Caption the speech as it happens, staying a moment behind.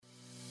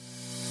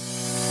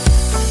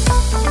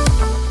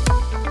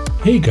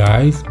Hey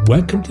guys,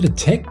 welcome to the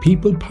Tech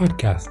People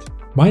Podcast.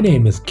 My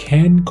name is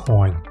Ken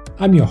Coyne.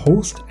 I'm your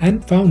host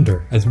and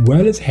founder, as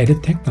well as head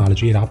of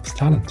technology at Ops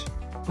Talent.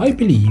 I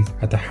believe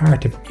at the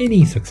heart of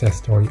any success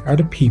story are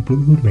the people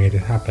who made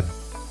it happen.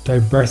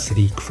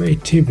 Diversity,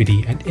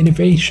 creativity, and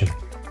innovation,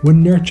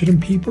 when nurtured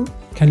in people,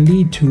 can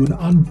lead to an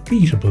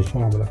unbeatable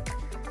formula.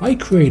 I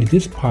created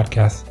this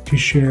podcast to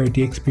share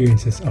the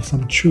experiences of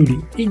some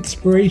truly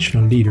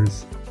inspirational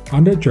leaders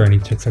on their journey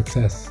to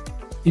success.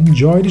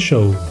 Enjoy the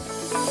show.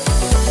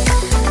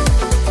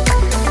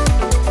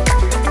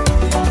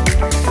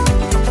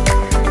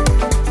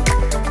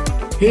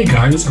 Hey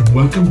guys, and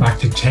welcome back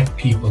to Tech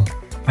People.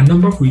 A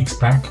number of weeks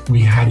back,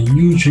 we had a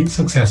hugely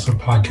successful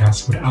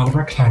podcast with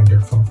Oliver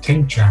Klander from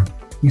ThinkJam.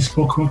 We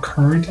spoke about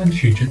current and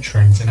future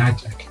trends in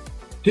AdTech.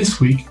 This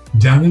week,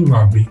 Daniel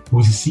Robley, who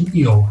is the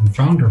CEO and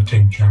founder of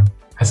ThinkJam,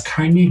 has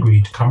kindly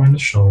agreed to come on the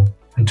show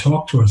and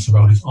talk to us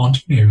about his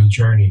entrepreneurial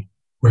journey,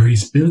 where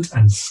he's built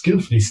and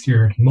skillfully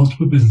steered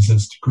multiple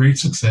businesses to great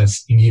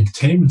success in the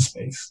entertainment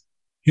space.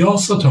 He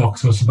also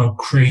talks to us about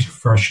creative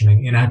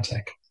versioning in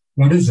AdTech.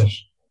 What is it?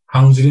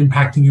 How is it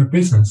impacting your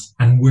business,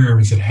 and where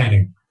is it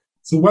heading?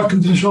 So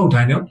welcome to the show,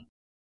 Daniel.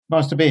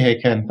 Nice to be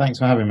here, Ken. Thanks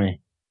for having me.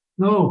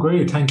 No,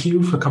 great. Thank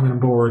you for coming on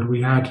board.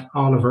 We had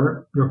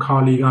Oliver, your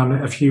colleague, on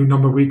a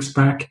number of weeks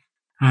back,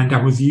 and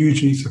that was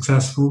hugely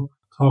successful,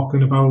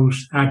 talking about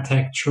ad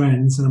tech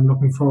trends, and I'm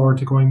looking forward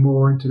to going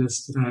more into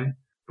this today.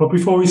 But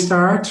before we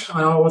start,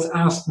 I always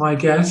ask my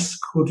guests,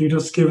 could you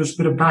just give us a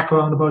bit of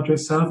background about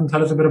yourself and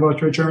tell us a bit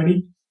about your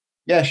journey?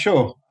 Yeah,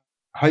 sure.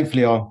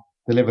 Hopefully I'll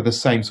deliver the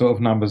same sort of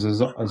numbers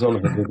as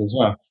Oliver did as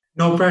well.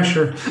 No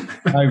pressure.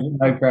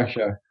 No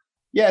pressure.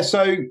 Yeah,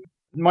 so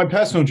my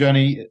personal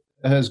journey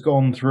has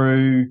gone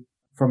through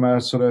from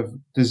a sort of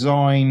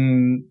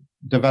design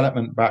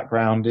development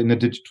background in the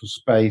digital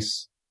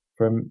space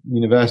from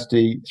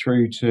university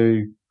through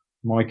to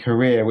my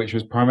career, which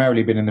has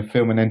primarily been in the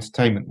film and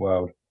entertainment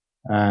world.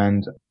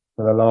 And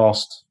for the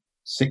last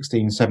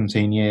 16,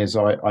 17 years,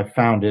 I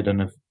founded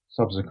and have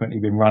subsequently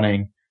been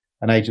running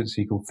an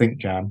agency called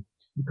ThinkJam,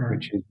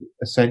 which is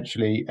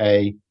essentially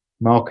a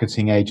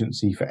marketing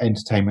agency for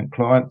entertainment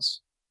clients.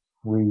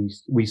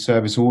 We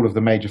service all of the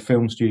major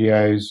film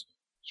studios,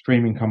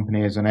 streaming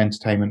companies, and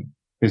entertainment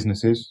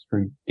businesses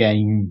through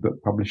game,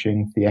 book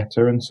publishing,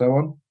 theatre, and so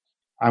on.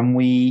 And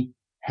we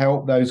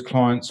help those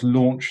clients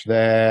launch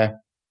their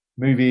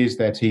movies,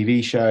 their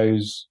TV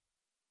shows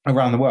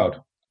around the world,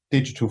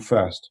 digital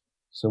first.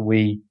 So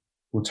we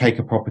will take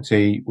a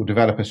property, we'll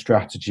develop a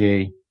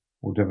strategy,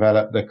 we'll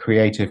develop the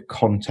creative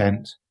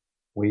content,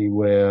 we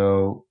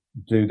will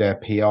do their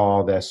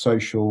PR, their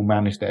social,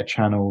 manage their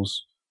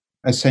channels,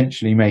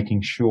 essentially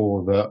making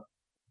sure that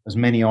as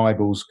many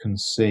eyeballs can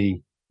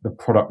see the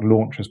product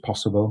launch as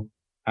possible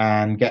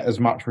and get as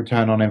much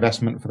return on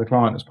investment for the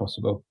client as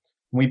possible.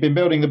 We've been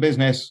building the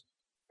business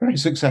very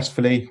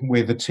successfully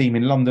with a team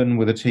in London,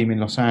 with a team in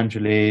Los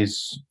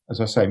Angeles.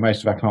 As I say,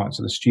 most of our clients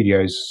are the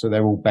studios, so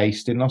they're all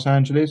based in Los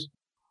Angeles.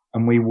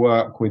 And we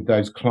work with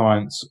those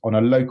clients on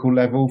a local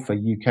level for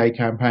UK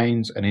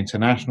campaigns, an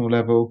international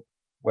level,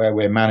 where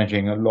we're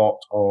managing a lot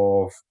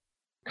of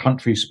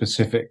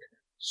country-specific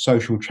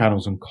social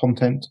channels and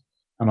content,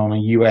 and on a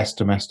US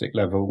domestic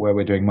level where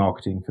we're doing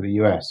marketing for the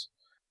US.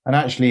 And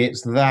actually,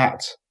 it's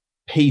that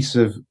piece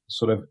of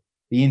sort of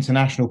the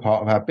international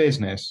part of our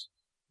business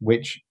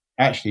which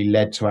actually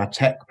led to our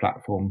tech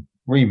platform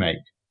Remake.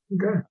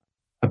 Okay.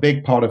 A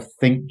big part of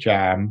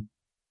ThinkJam,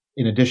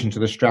 in addition to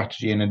the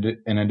strategy and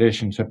in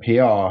addition to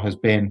PR, has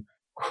been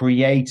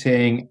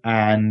creating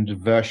and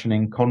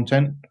versioning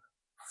content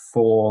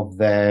for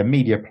their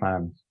media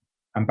plans.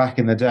 And back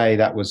in the day,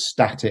 that was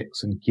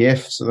statics and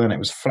GIFs, and then it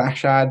was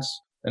Flash ads,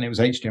 then it was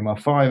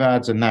HTML5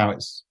 ads, and now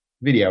it's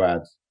video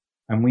ads.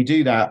 And we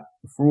do that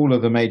for all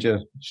of the major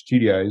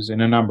studios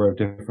in a number of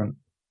different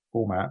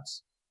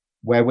formats,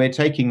 where we're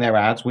taking their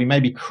ads, we may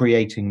be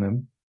creating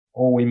them,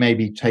 or we may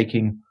be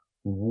taking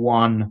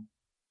one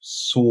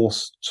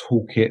source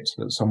toolkit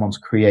that someone's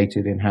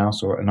created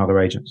in-house or at another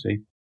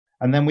agency,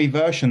 and then we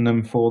version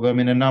them for them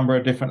in a number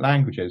of different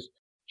languages.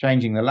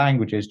 Changing the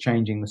languages,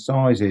 changing the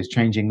sizes,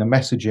 changing the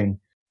messaging,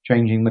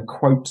 changing the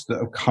quotes that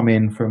have come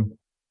in from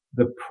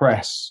the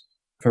press.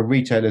 For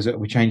retailers, it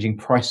will be changing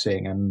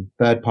pricing and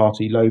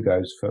third-party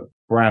logos for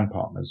brand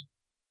partners.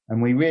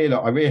 And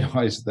I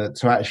realized that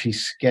to actually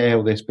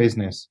scale this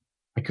business,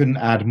 I couldn't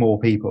add more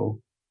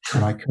people,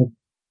 and I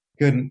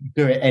couldn't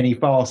do it any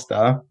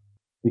faster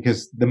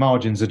because the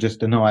margins are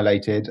just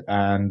annihilated.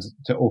 And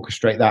to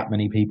orchestrate that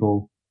many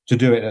people to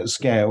do it at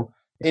scale,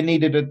 it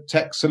needed a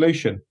tech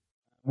solution.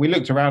 We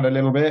looked around a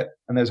little bit,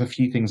 and there's a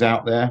few things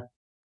out there,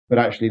 but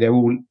actually they're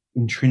all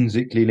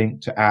intrinsically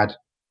linked to ad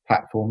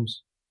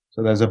platforms.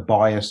 So there's a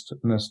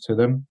biasness to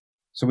them.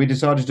 So we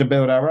decided to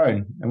build our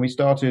own, and we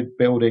started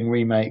building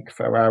Remake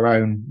for our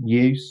own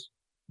use.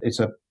 It's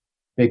a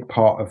big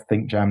part of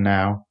ThinkJam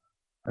now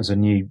as a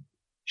new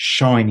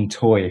shiny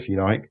toy, if you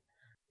like,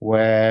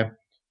 where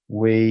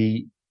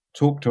we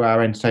talk to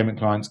our entertainment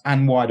clients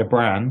and wider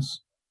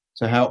brands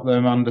to help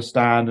them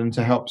understand and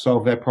to help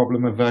solve their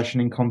problem of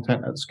versioning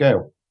content at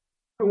scale.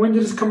 When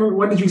did this come?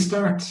 When did you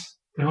start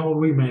the whole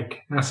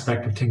remake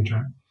aspect of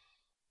ThinkJam?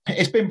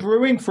 It's been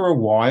brewing for a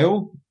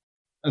while.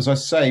 As I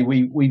say,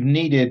 we've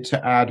needed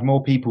to add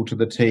more people to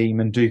the team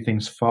and do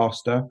things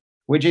faster,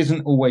 which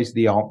isn't always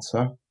the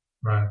answer.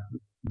 Right.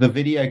 The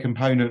video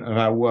component of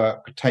our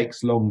work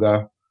takes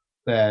longer.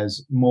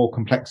 There's more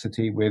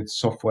complexity with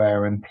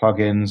software and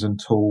plugins and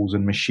tools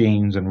and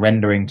machines and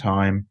rendering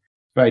time.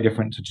 Very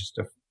different to just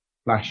a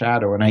Flash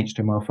ad or an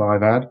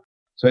HTML5 ad.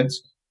 So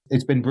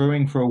it's been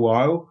brewing for a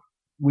while.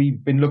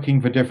 We've been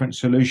looking for different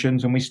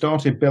solutions, and we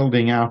started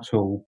building our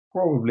tool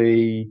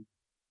probably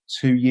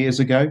 2 years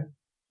ago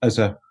as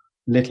a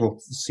little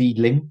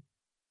seedling.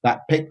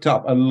 That picked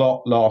up a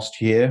lot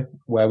last year,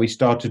 where we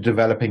started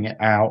developing it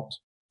out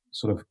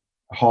sort of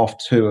half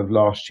two of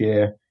last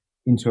year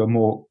into a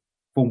more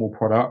formal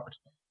product.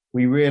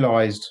 We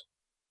realized,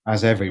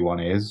 as everyone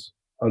is,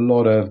 a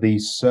lot of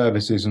these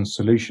services and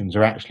solutions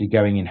are actually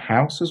going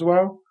in-house as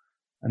well.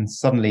 And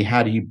suddenly,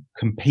 how do you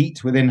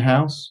compete with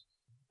in-house?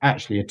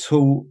 Actually, a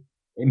tool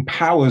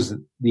empowers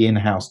the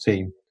in-house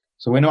team.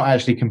 So we're not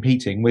actually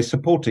competing, we're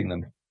supporting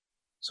them.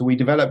 So we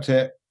developed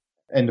it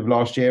end of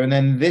last year. And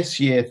then this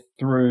year,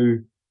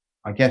 through,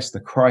 I guess, the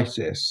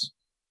crisis,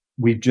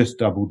 we've just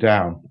doubled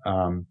down.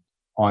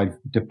 I've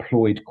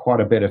deployed quite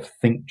a bit of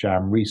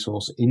ThinkJam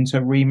resource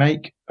into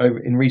Remake over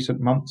in recent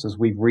months as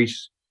we've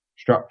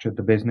restructured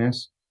the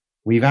business.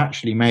 We've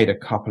actually made a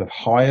couple of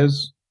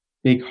hires,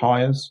 big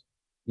hires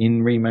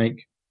in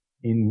Remake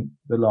in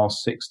the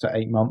last 6 to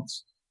 8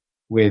 months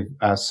with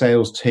our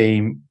sales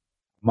team,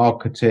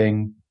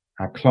 marketing,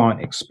 our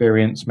client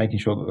experience, making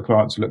sure that the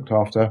clients are looked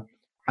after.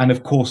 And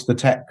of course, the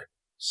tech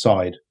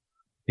side,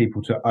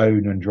 people to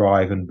own and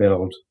drive and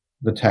build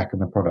the tech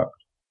and the product.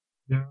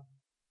 Yeah.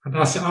 And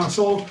that's,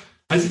 so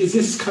is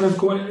this kind of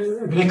going,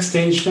 the next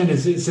stage then,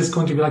 is this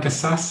going to be like a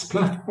SaaS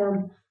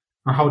platform?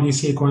 Or how do you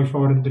see it going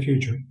forward in the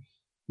future?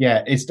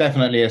 Yeah, it's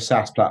definitely a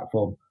SaaS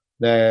platform.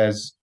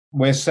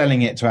 We're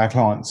selling it to our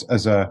clients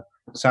as a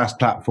SaaS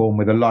platform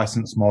with a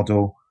license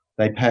model.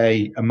 They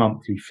pay a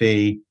monthly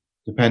fee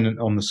dependent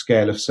on the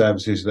scale of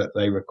services that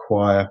they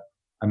require.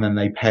 And then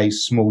they pay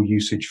small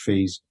usage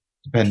fees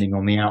depending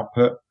on the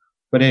output.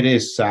 But it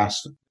is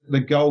SaaS.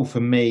 The goal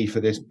for me for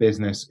this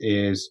business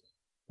is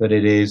that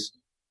it is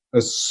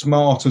as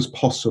smart as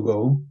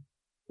possible,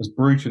 as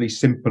brutally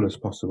simple as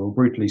possible.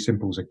 Brutally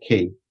simple is a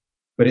key,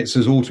 but it's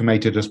as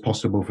automated as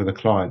possible for the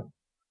client.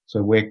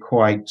 So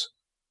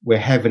we're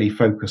heavily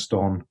focused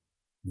on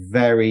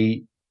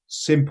very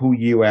simple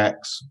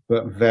UX,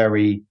 but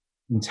very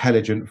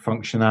intelligent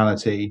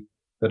functionality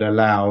that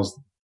allows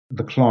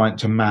the client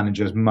to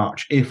manage as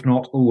much, if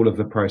not all of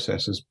the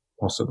process as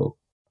possible.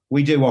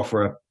 We do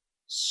offer a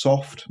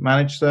soft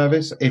managed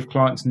service if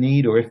clients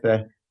need, or if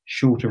they're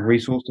short of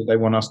resource that they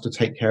want us to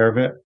take care of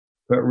it.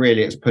 But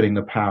really, it's putting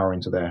the power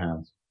into their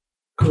hands.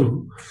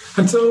 Cool.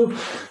 And so,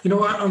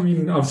 I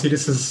mean,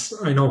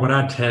 obviously I know about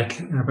ad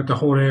tech, but the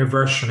whole area of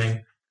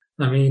versioning,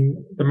 I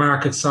mean, the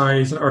market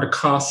size or the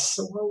costs,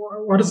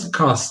 what is the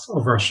cost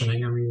of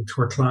versioning? I mean,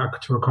 to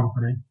a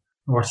company,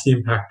 what's the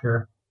impact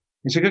there?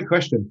 It's a good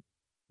question.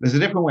 There's a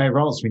different way of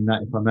answering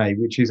that, if I may,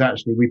 which is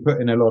actually we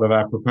put in a lot of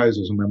our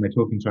proposals and when we're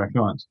talking to our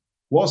clients.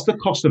 What's the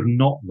cost of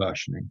not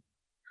versioning?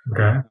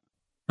 Okay.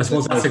 I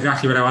suppose that's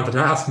exactly what I wanted to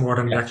ask more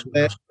than the actual.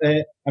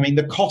 I mean,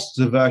 the costs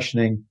of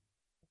versioning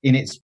in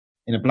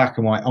a black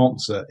and white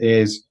answer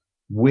is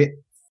with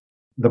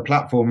the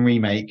platform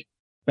Remake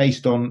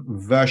based on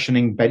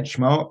versioning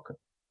benchmark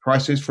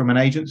prices from an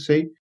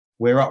agency.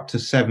 We're up to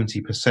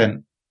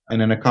 70%,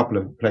 and in a couple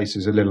of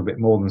places a little bit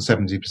more than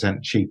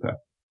 70% cheaper.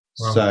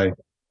 Wow. So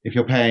if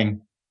you're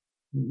paying,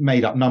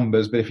 made up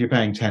numbers, but if you're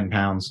paying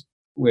 £10,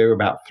 we're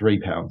about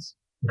 £3.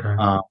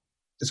 Okay.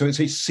 So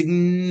it's a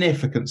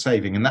significant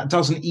saving, and that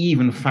doesn't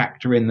even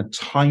factor in the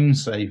time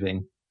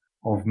saving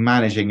of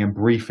managing and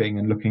briefing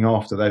and looking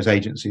after those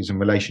agencies and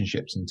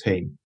relationships and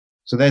team.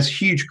 So there's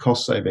huge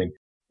cost saving.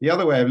 The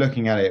other way of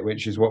looking at it,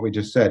 which is what we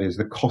just said, is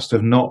the cost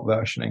of not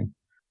versioning.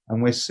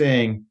 And we're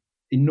seeing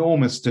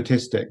enormous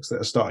statistics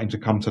that are starting to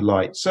come to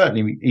light,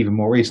 certainly even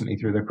more recently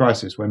through the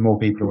crisis when more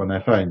people are on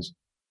their phones,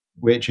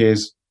 which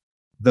is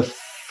the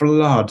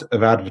flood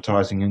of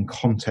advertising and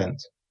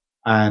content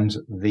and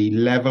the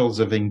levels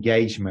of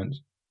engagement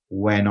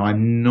when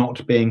I'm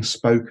not being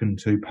spoken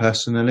to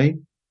personally.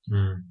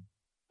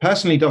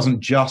 Personally doesn't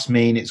just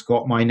mean it's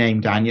got my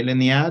name, Daniel, in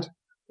the ad.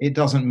 It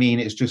doesn't mean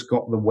it's just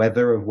got the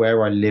weather of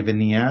where I live in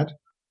the ad.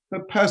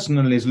 But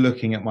personal is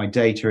looking at my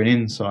data and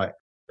insight.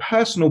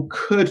 Personal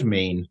could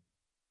mean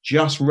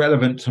just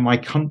relevant to my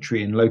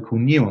country and local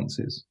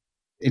nuances.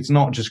 It's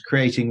not just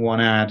creating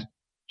one ad,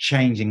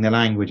 changing the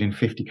language in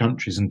 50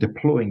 countries and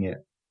deploying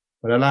it,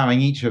 but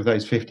allowing each of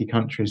those 50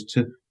 countries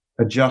to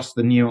adjust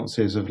the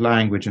nuances of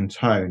language and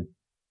tone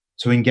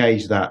to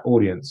engage that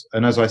audience.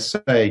 And as I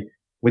say,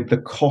 with the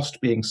cost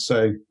being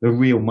the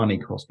real money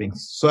cost being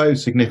so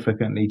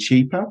significantly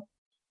cheaper,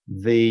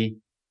 the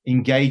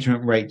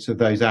engagement rates of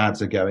those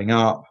ads are going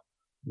up.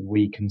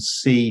 We can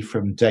see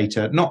from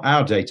data, not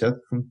our data,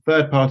 from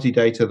third-party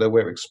data that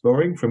we're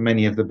exploring from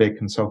many of the big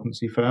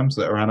consultancy firms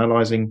that are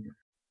analyzing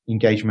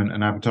engagement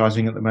and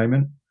advertising at the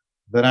moment.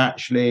 That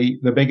actually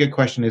the bigger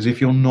question is,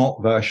 if you're not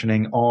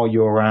versioning, are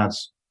your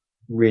ads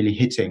really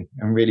hitting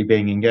and really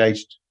being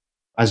engaged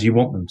as you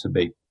want them to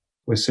be?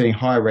 We're seeing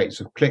higher rates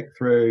of click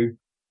through.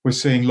 We're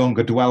seeing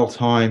longer dwell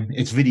time.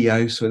 It's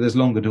video, so there's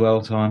longer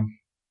dwell time.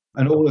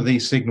 And all of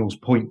these signals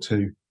point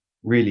to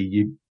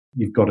really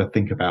you've got to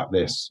think about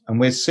this. And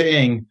we're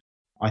seeing,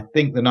 I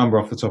think the number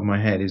off the top of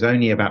my head is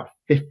only about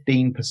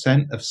 15%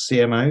 of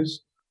CMOs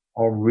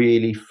are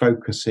really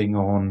focusing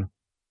on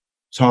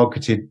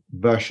targeted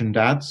versioned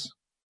ads.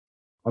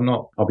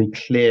 I'll be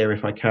clear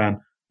if I can.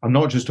 I'm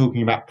not just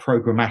talking about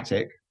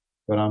programmatic,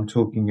 but I'm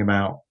talking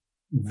about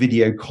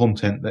video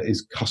content that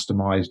is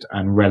customized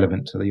and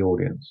relevant to the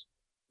audience.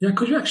 Yeah,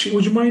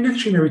 would you mind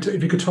actually maybe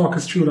if you could talk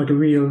us through like a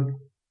real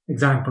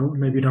example?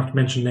 Maybe you don't have to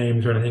mention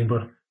names or anything,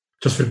 but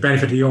just for the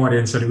benefit of the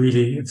audience so that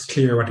really it's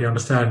clear what they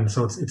understand.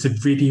 So it's a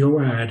video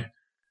ad.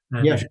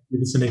 And if you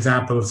give us an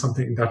example of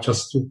something that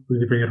just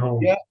really bring it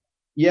home.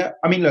 Yeah.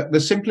 I mean, look, the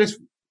simplest,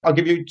 I'll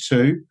give you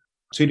two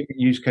different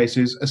use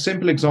cases. A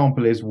simple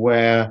example is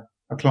where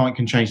a client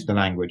can change the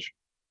language,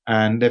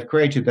 and they've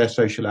created their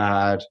social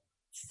ad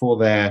for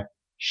their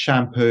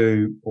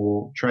shampoo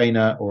or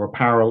trainer or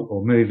apparel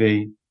or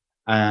movie,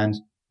 and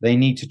they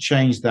need to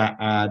change that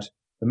ad,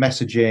 the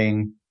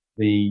messaging,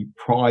 the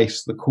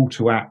price, the call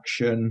to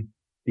action,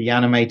 the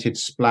animated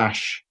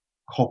splash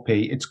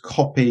copy. It's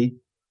copy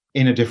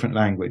in a different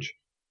language.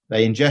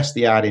 They ingest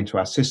the ad into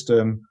our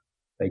system.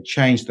 They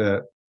change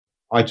the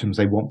items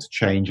they want to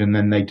change, and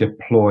then they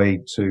deploy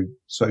to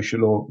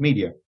social or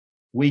media.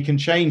 We can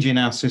change in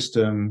our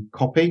system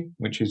copy,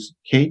 which is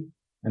key.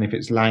 And if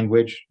it's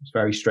language, it's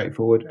very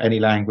straightforward. Any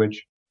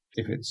language.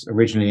 If it's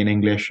originally in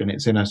English and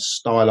it's in a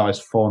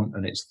stylized font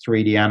and it's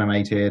 3D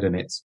animated and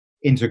it's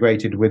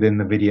integrated within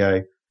the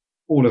video,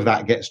 all of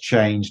that gets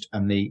changed,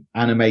 and the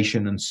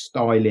animation and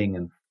styling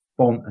and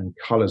font and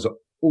colors are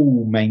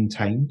all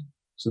maintained.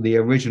 So the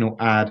original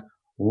ad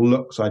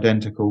looks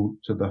identical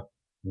to the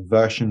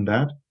versioned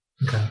ad.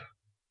 Okay.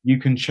 You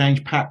can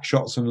change pack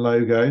shots and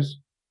logos.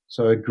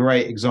 So a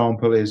great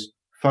example is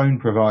phone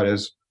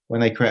providers,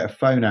 when they create a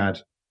phone ad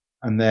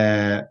and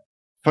their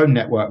phone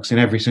networks in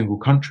every single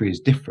country is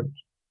different.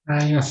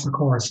 Yes, of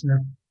course. Yeah.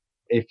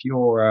 If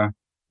you're a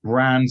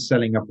brand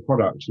selling a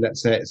product,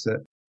 let's say it's a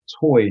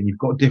toy and you've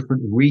got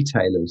different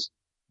retailers,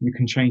 you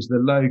can change the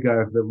logo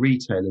of the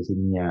retailers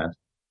in the ad.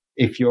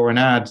 If you're an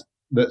ad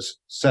that's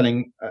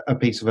selling a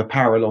piece of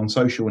apparel on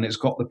social and it's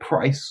got the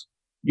price,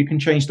 you can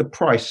change the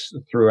price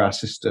through our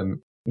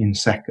system in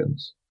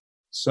seconds.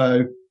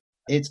 So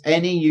it's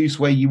any use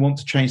where you want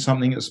to change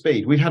something at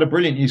speed. We've had a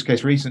brilliant use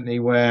case recently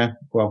where,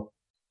 well,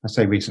 I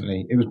say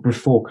recently, it was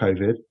before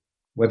COVID,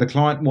 where the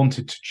client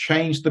wanted to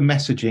change the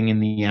messaging in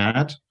the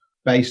ad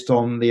based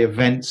on the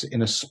events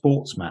in a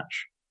sports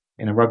match,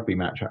 in a rugby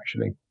match,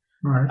 actually.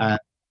 Right. And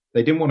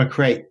they didn't want to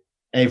create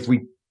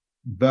every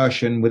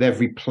version with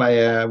every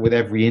player, with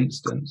every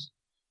instance.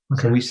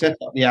 Okay. So we set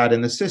up the ad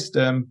in the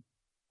system,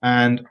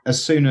 and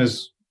as soon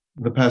as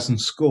the person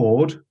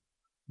scored,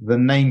 the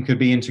name could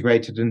be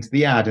integrated into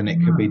the ad and it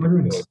could be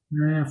deployed.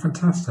 Yeah,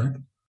 fantastic.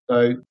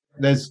 So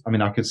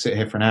I could sit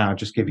here for an hour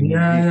just giving you.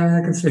 Yeah,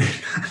 I can see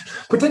it.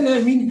 But then,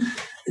 I mean,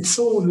 it's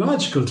so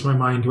logical to my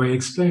mind the way you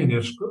explain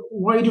it.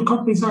 Why do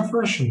companies not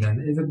version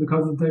then? Is it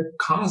because of the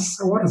costs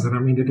or what is it? I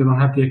mean, they don't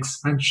have the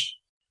expansion.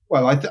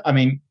 Well, I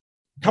mean,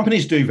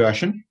 companies do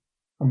version.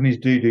 Companies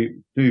do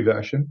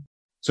version.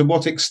 To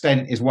what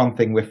extent is one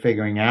thing we're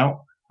figuring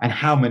out, and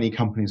how many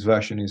companies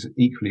version is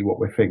equally what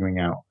we're figuring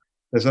out.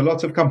 There's a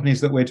lot of companies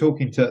that we're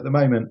talking to at the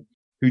moment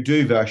who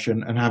do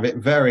version and have it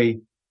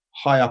very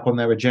high up on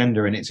their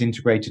agenda and it's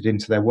integrated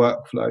into their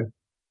workflow,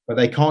 but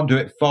they can't do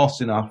it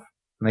fast enough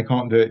and they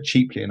can't do it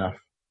cheaply enough.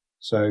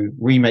 So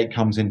Remake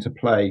comes into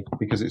play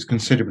because it's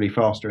considerably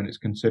faster and it's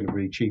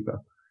considerably cheaper.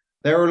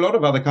 There are a lot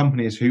of other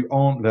companies who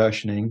aren't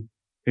versioning,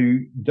 who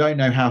don't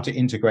know how to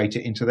integrate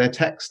it into their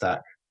tech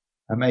stack.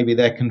 And maybe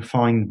they're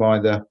confined by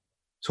the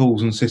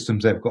tools and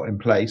systems they've got in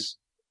place.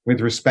 With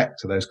respect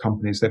to those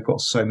companies, they've got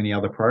so many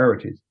other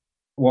priorities.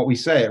 What we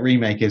say at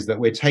Remake is that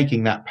we're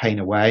taking that pain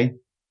away.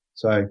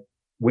 So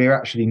we're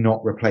actually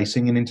not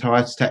replacing an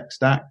entire tech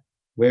stack.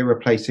 We're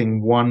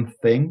replacing one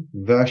thing,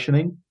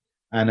 versioning,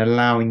 and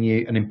allowing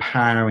you and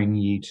empowering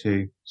you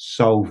to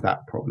solve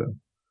that problem.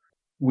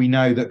 We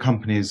know that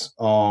companies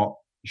are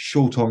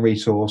short on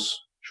resource,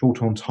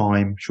 short on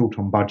time, short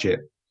on budget.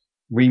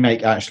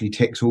 Remake actually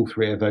ticks all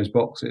three of those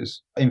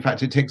boxes. In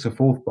fact, it ticks a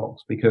fourth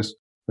box because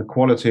the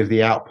quality of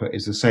the output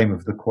is the same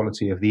as the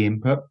quality of the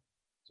input.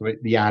 So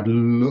the ad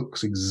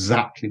looks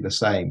exactly the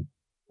same,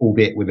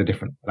 albeit with a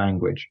different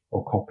language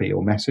or copy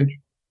or message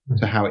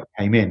to how it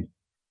came in.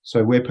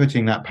 So we're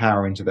putting that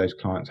power into those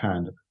clients'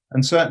 hand.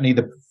 And certainly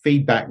the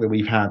feedback that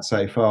we've had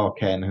so far,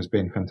 Ken, has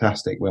been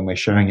fantastic when we're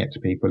showing it to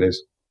people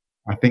is,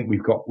 I think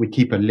we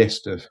keep a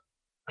list of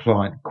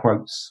client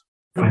quotes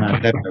from our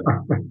demo.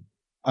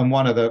 And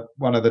one of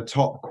the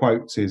top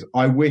quotes is,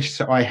 I wish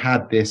I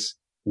had this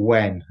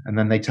when, and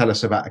then they tell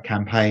us about a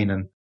campaign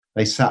and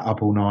they sat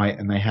up all night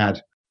and they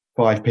had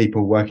 5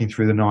 people working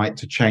through the night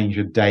to change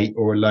a date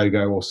or a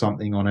logo or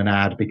something on an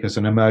ad because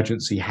an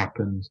emergency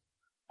happened.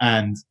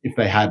 And if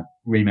they had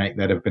Remake,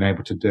 they'd have been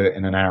able to do it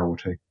in an hour or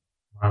two.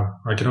 Wow,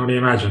 I can only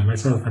imagine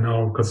myself. I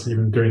know because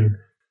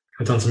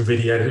I've done some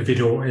video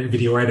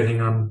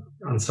editing on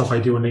stuff I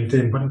do on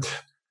LinkedIn,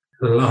 but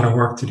there's a lot of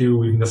work to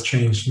do, even just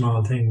change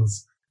small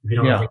things. If you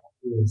don't have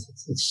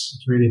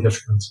it's really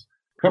difficult.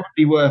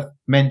 Probably worth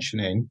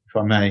mentioning, if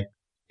I may,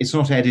 it's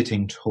not an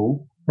editing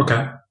tool.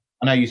 Okay.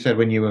 I know you said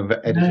when you were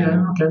editing.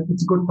 Yeah, okay.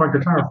 It's a good point to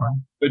clarify.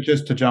 But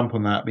just to jump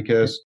on that,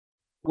 because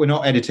we're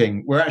not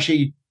editing.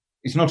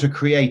 It's not a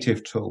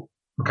creative tool.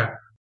 Okay.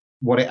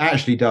 What it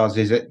actually does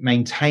is it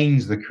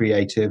maintains the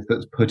creative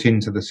that's put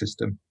into the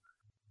system.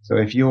 So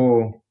if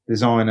your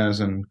designers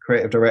and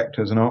creative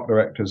directors and art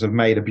directors have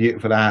made a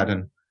beautiful ad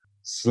and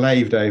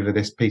slaved over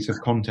this piece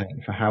of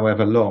content for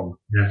however long,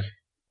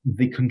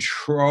 the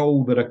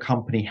control that a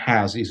company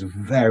has is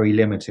very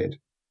limited.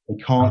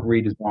 They can't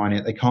redesign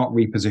it. They can't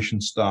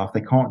reposition stuff.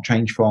 They can't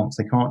change fonts.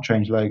 They can't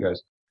change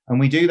logos. And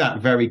we do that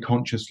very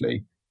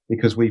consciously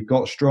because we've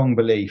got strong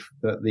belief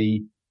that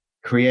the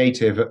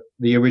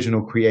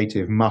original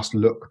creative must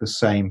look the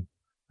same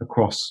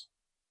across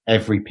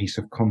every piece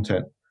of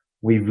content.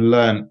 We've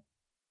learned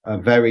a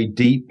very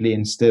deeply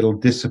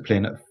instilled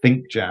discipline at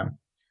ThinkJam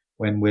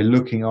when we're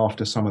looking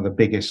after some of the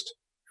biggest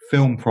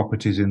film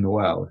properties in the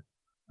world.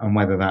 And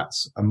whether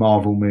that's a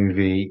Marvel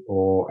movie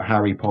or a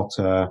Harry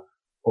Potter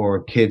or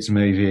a kids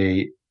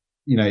movie,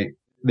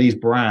 these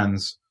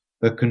brands,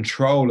 the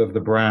control of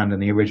the brand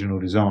and the original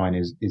design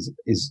is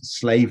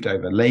labored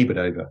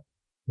over.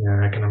 Yeah,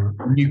 I can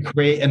remember. When you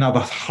create another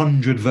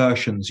 100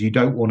 versions, you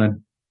don't want to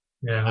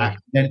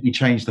accidentally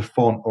change the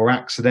font or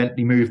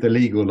accidentally move the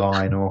legal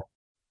line, or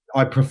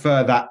I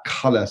prefer that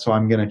color, so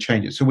I'm going to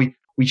change it. So we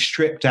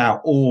stripped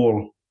out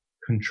all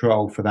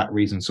control for that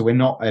reason. So we're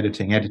not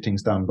editing.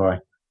 Editing's done by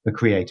the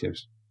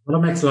creatives.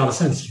 Well, that makes a lot of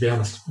sense, to be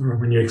honest,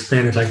 when you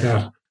explain it like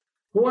that.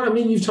 But what are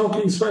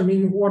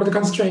the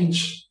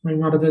constraints?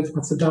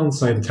 What's the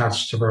downside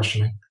attached to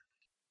versioning?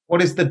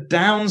 What is the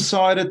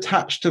downside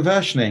attached to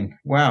versioning?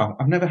 Wow,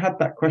 I've never had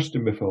that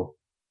question before.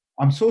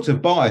 I'm sort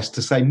of biased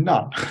to say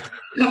none.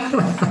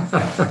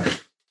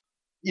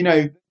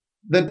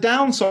 The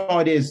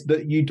downside is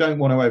that you don't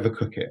want to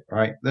overcook it,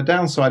 right? The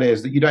downside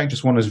is that you don't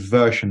just want a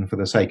version for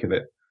the sake of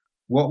it.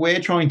 What we're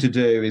trying to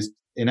do is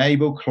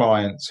enable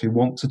clients who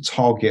want to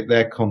target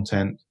their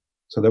content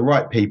to the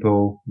right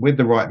people with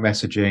the right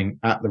messaging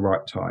at the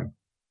right time.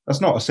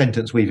 That's not a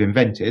sentence we've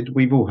invented.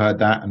 We've all heard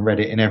that and read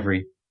it in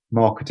every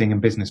marketing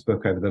and business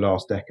book over the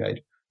last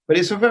decade. But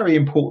it's a very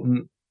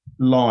important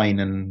line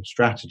and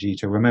strategy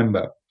to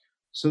remember.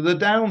 So the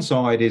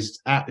downside is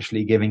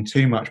actually giving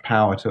too much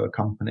power to a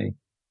company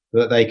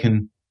that they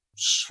can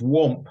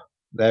swamp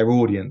their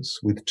audience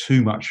with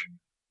too much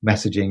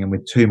messaging and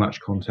with too much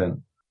content.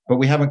 But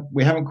we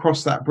haven't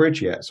crossed that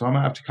bridge yet. So I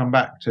might have to come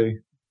back to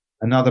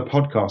another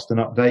podcast and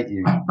update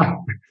you.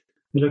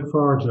 We look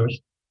forward to it.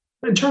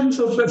 In terms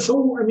of, is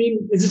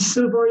it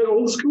still very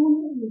old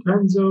school in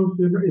terms of,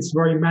 it's a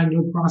very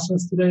manual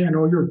process today? I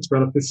know you've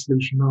developed this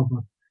solution now,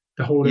 but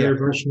the whole air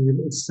version,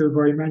 it's still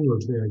very manual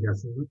today, I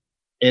guess, is it?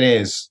 It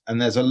is.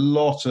 And there's a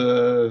lot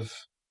of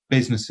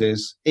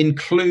businesses,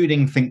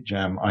 including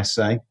ThinkJam, I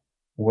say,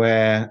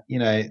 where,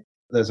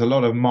 there's a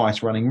lot of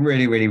mice running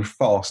really, really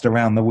fast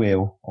around the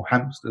wheel, or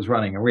hamsters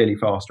running really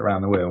fast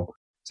around the wheel,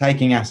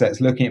 taking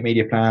assets, looking at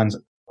media plans,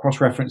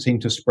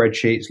 cross-referencing to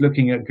spreadsheets,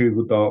 looking at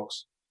Google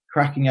Docs,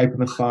 cracking open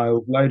the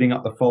files, loading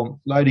up the font,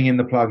 loading in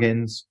the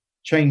plugins,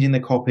 changing the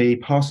copy,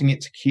 passing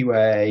it to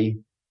QA,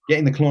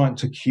 getting the client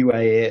to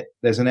QA it.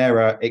 There's an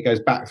error. It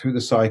goes back through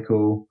the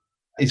cycle.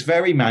 It's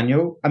very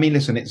manual.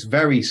 It's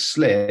very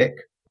slick.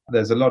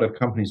 There's a lot of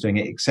companies doing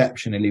it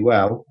exceptionally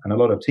well and a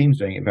lot of teams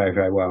doing it very,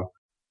 very well.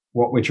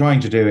 What we're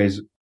trying to do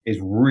is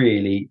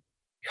really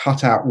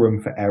cut out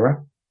room for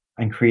error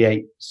and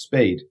create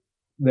speed.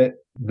 The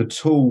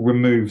tool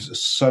removes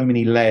so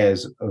many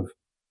layers of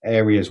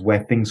areas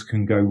where things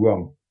can go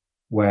wrong,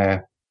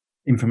 where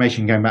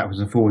information going backwards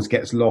and forwards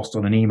gets lost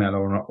on an email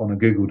or on a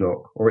Google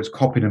Doc, or it's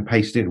copied and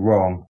pasted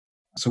wrong.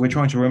 So we're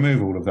trying to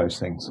remove all of those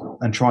things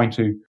and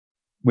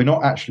we're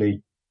not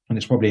actually, and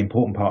it's probably an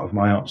important part of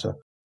my answer,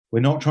 we're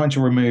not trying to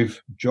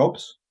remove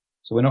jobs.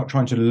 So we're not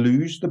trying to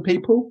lose the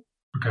people.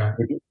 Okay.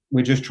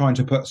 We're just trying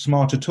to put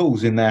smarter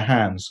tools in their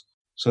hands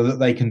so that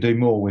they can do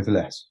more with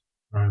less.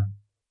 Right.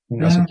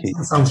 That's a key.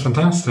 That sounds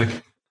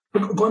fantastic.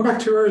 But going back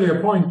to your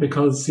earlier point,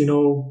 because,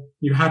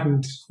 you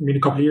hadn't, a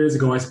couple of years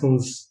ago, I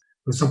suppose,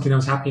 there was something that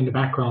was happening in the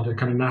background that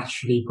kind of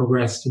naturally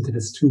progressed into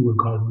this tool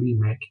called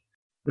Remake.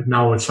 But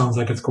now it sounds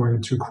like it's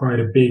going to quite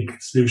a big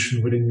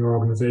solution within your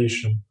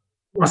organization.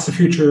 What's the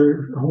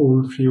future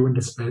hold for you in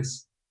this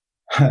space?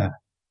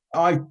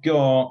 I've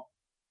got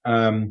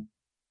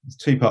there's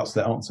 2 parts to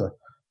that answer.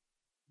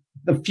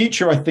 The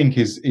future, I think,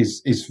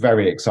 is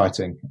very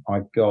exciting.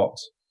 I've got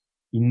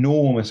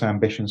enormous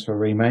ambitions for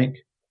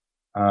Remake,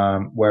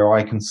 where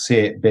I can see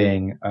it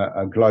being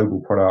a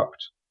global product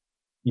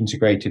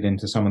integrated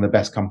into some of the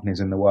best companies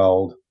in the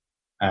world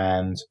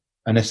and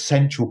an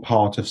essential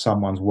part of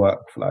someone's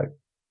workflow.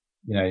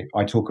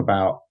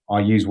 I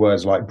use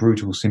words like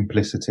brutal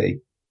simplicity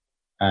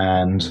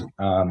and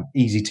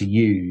easy to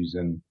use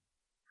and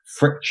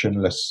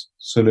frictionless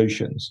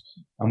solutions.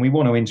 And we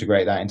want to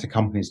integrate that into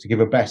companies to give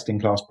a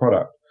best-in-class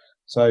product.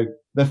 So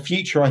the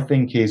future, I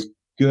think, is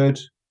good.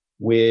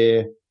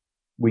 We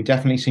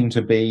definitely seem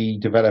to be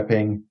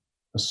developing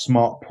a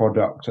smart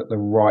product at the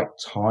right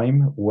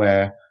time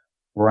where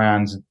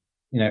brands,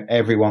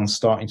 everyone's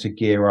starting to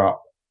gear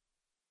up,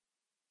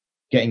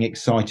 getting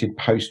excited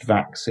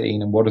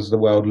post-vaccine and what does the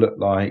world look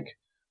like.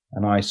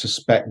 And I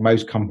suspect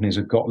most companies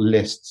have got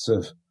lists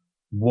of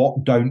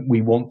what don't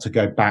we want to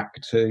go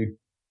back to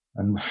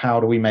and how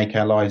do we make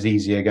our lives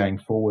easier going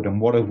forward and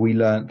what have we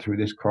learned through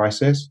this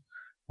crisis.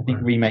 I think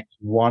Remake is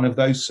one of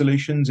those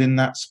solutions in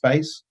that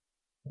space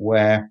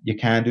where you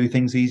can do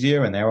things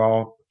easier and there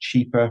are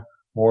cheaper,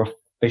 more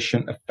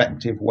efficient,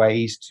 effective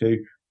ways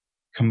to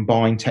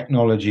combine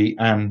technology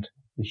and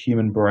the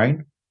human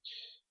brain.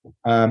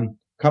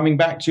 Coming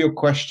back to your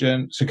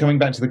question, coming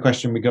back to the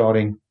question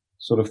regarding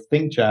sort of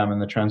ThinkJam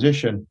and the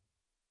transition,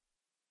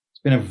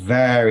 it's been a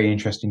very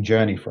interesting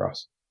journey for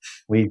us.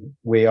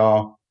 We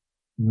are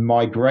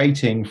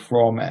migrating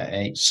from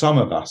some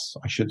of us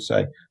at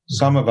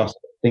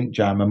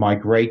ThinkJam are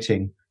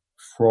migrating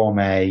from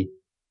a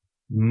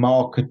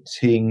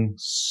marketing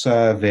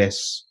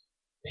service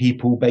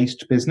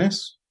people-based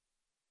business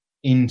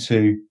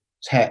into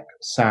tech,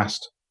 SaaS,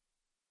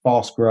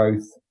 fast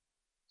growth,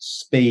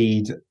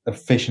 speed,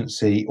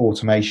 efficiency,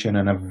 automation,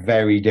 and a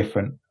very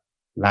different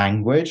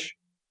language.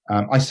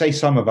 I say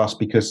some of us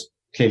because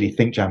clearly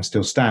ThinkJam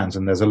still stands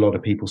and there's a lot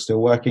of people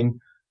still working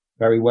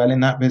very well in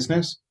that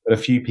business, but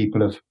a few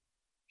people have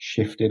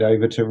shifted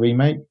over to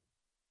Remake.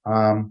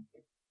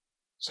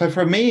 So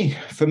for me,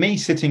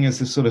 sitting as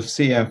the sort of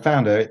CEO and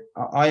founder,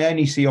 I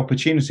only see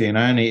opportunity and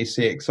I only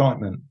see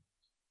excitement.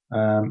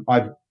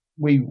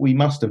 We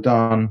must have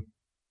done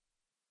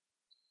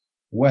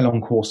well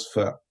on course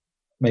for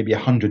maybe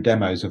 100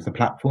 demos of the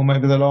platform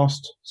over the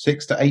last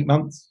 6 to 8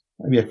 months,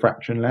 maybe a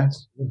fraction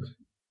less.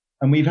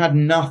 And we've had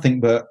nothing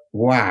but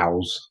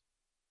wows.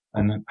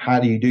 And how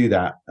do you do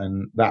that?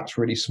 And that's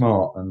really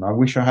smart. And I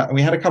wish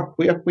we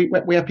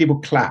have people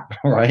clap,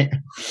 right?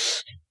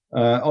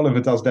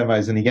 Oliver does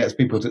demos and he gets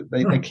people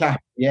they clap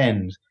at the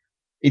end.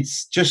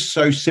 It's just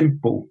so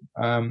simple.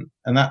 And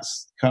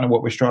that's kind of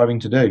what we're striving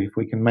to do. If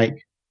we can make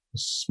a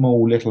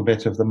small little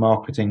bit of the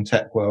marketing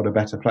tech world a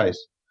better place,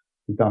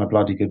 we've done a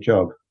bloody good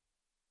job.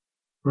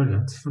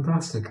 Brilliant.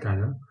 Fantastic,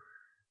 Daniel.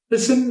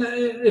 Listen,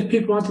 if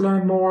people want to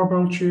learn more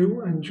about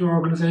you and your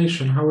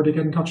organization, how would they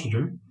get in touch with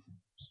you?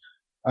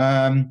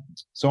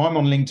 So I'm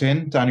on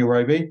LinkedIn, Daniel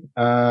Roby.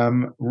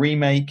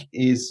 Remake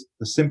is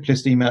the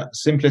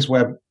simplest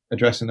web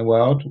address in the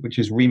world, which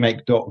is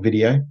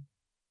remake.video.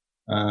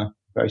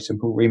 Very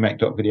simple,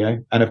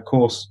 remake.video. And of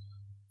course,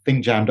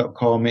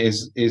 thinkjam.com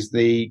is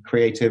the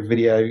creative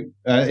video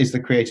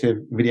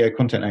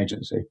content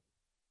agency.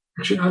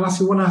 Actually, I'll ask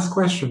you one last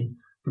question.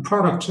 The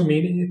product,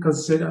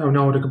 because I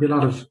know there could be a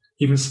lot of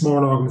even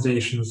smaller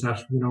organizations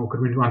that,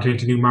 could want to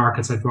into new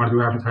markets that want to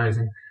do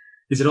advertising.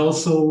 Is it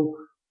also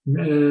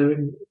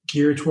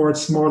geared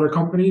towards smaller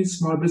companies,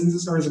 small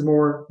businesses, or is it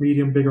more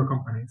medium, bigger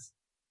companies?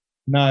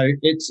 No,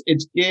 it's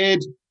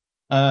geared.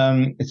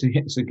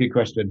 It's a good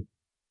question.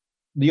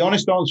 The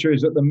honest answer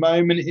is at the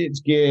moment it's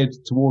geared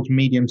towards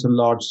medium to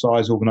large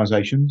size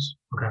organizations.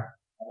 Okay.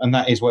 And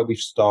that is where we've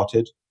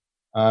started.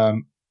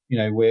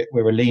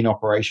 We're a lean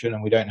operation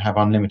and we don't have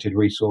unlimited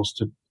resource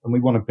and we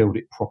want to build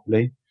it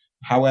properly.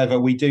 However,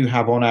 we do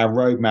have on our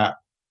roadmap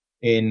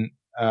in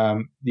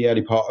the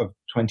early part of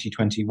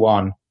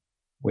 2021,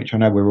 which I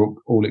know we're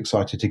all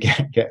excited to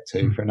get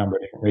to for a number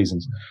of different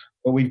reasons.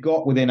 But we've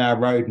got within our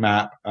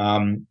roadmap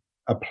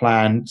a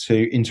plan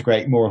to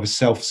integrate more of a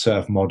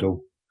self-serve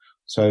model.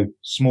 So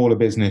smaller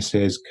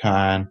businesses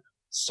can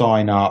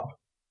sign up,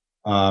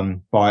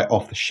 buy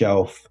off the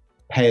shelf,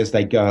 pay as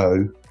they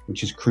go,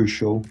 which is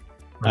crucial.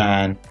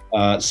 And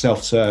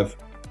self-serve,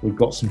 we've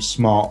got some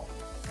smart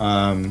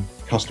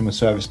customer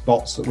service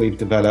bots that we've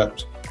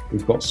developed.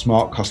 We've got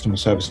smart customer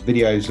service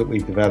videos that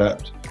we've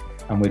developed.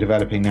 And we're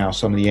developing now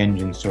some of the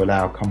engines to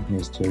allow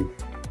companies to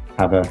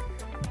have a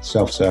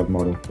self-serve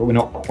model. But we're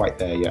not quite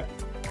there yet.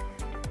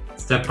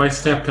 Step by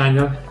step,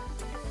 Daniel.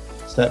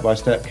 Step by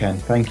step, Ken.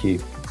 Thank you.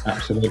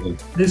 Absolutely.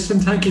 Listen,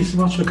 thank you so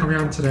much for coming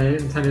on today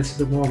and telling us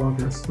a bit more about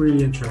this.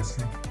 Really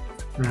interesting.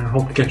 And I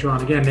hope to get you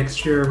on again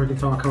next year and we can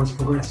talk how it's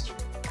progressed.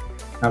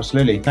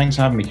 Absolutely. Thanks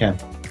for having me, Ken.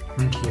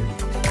 Thank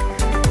you.